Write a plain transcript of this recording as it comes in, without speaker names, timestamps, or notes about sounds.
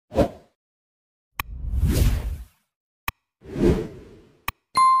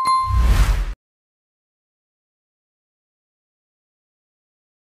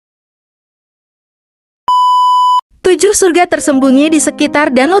7 surga tersembunyi di sekitar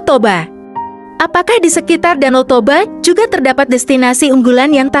Danau Toba. Apakah di sekitar Danau Toba juga terdapat destinasi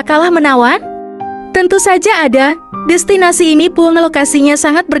unggulan yang tak kalah menawan? Tentu saja ada. Destinasi ini pun lokasinya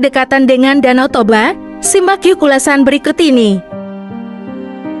sangat berdekatan dengan Danau Toba. Simak yuk ulasan berikut ini.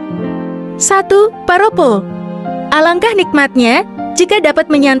 1. Paropo. Alangkah nikmatnya jika dapat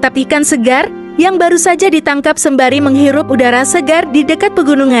menyantap ikan segar yang baru saja ditangkap sembari menghirup udara segar di dekat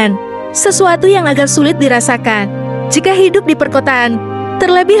pegunungan. Sesuatu yang agak sulit dirasakan jika hidup di perkotaan.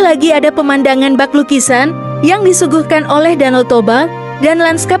 Terlebih lagi ada pemandangan bak lukisan yang disuguhkan oleh Danau Toba dan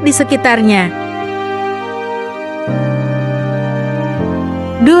lanskap di sekitarnya.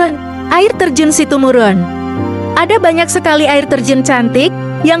 2. Air terjun Situmurun. Ada banyak sekali air terjun cantik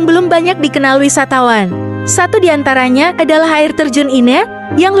yang belum banyak dikenal wisatawan. Satu di antaranya adalah air terjun ini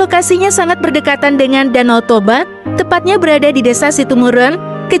yang lokasinya sangat berdekatan dengan Danau Toba, tepatnya berada di Desa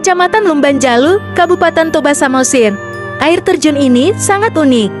Situmurun, Kecamatan Lumbanjalu, Kabupaten Toba Samosir. Air terjun ini sangat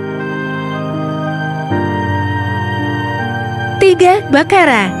unik. 3.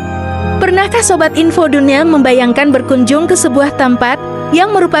 Bakara. Pernahkah Sobat Info Dunia membayangkan berkunjung ke sebuah tempat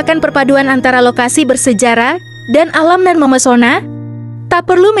yang merupakan perpaduan antara lokasi bersejarah dan alam dan memesona? Tak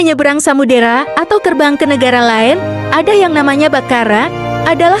perlu menyeberang samudera atau terbang ke negara lain, ada yang namanya Bakara,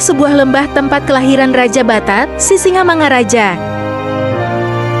 adalah sebuah lembah tempat kelahiran Raja Batat, Sisingamangaraja.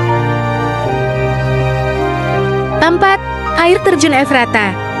 4. Air terjun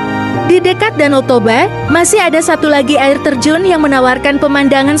Efrata. Di dekat Danau Toba, masih ada satu lagi air terjun yang menawarkan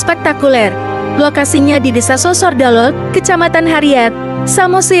pemandangan spektakuler. Lokasinya di Desa Sosordalot, Kecamatan Hariat,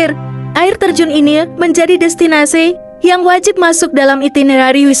 Samosir. Air terjun ini menjadi destinasi yang wajib masuk dalam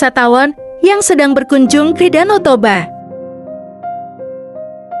itinerari wisatawan yang sedang berkunjung ke Danau Toba.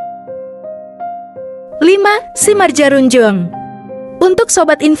 5. Simarjarunjung. Untuk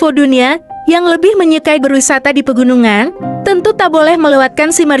Sobat Info Dunia yang lebih menyukai berwisata di pegunungan, tentu tak boleh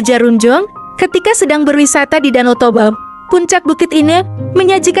melewatkan Simarjarunjung ketika sedang berwisata di Danau Toba. Puncak bukit ini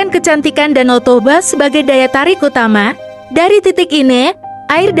menyajikan kecantikan Danau Toba sebagai daya tarik utama. Dari titik ini,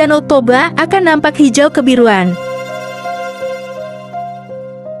 air Danau Toba akan nampak hijau kebiruan.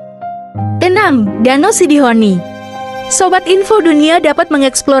 6. Danau Sidihoni. Sobat Info Dunia dapat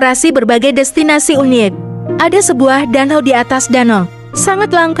mengeksplorasi berbagai destinasi unik. Ada sebuah danau di atas danau.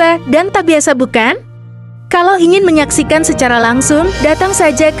 Sangat langka dan tak biasa, bukan? Kalau ingin menyaksikan secara langsung, datang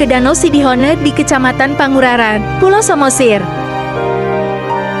saja ke Danau Sidihoni di Kecamatan Panguraran, Pulau Samosir.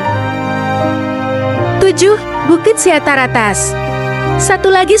 7. Bukit Siatar Atas. Satu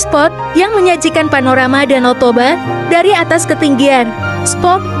lagi spot yang menyajikan panorama Danau Toba dari atas ketinggian.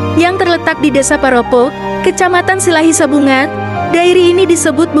 Spot yang terletak di Desa Paropo, Kecamatan Silahi Sabungan. Daerah ini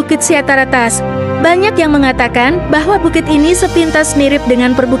disebut Bukit Siatar Atas. Banyak yang mengatakan bahwa bukit ini sepintas mirip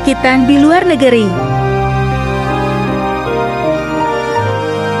dengan perbukitan di luar negeri.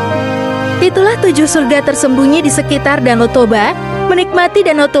 Itulah 7 surga tersembunyi di sekitar Danau Toba. Menikmati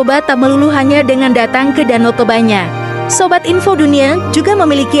Danau Toba tak melulu hanya dengan datang ke Danau Tobanya. Sobat Info Dunia juga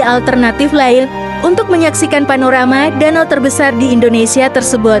memiliki alternatif lain untuk menyaksikan panorama danau terbesar di Indonesia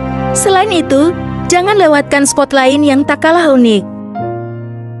tersebut. Selain itu, jangan lewatkan spot lain yang tak kalah unik.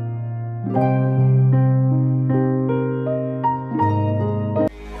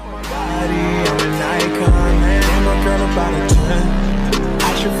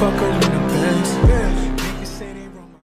 Fuck her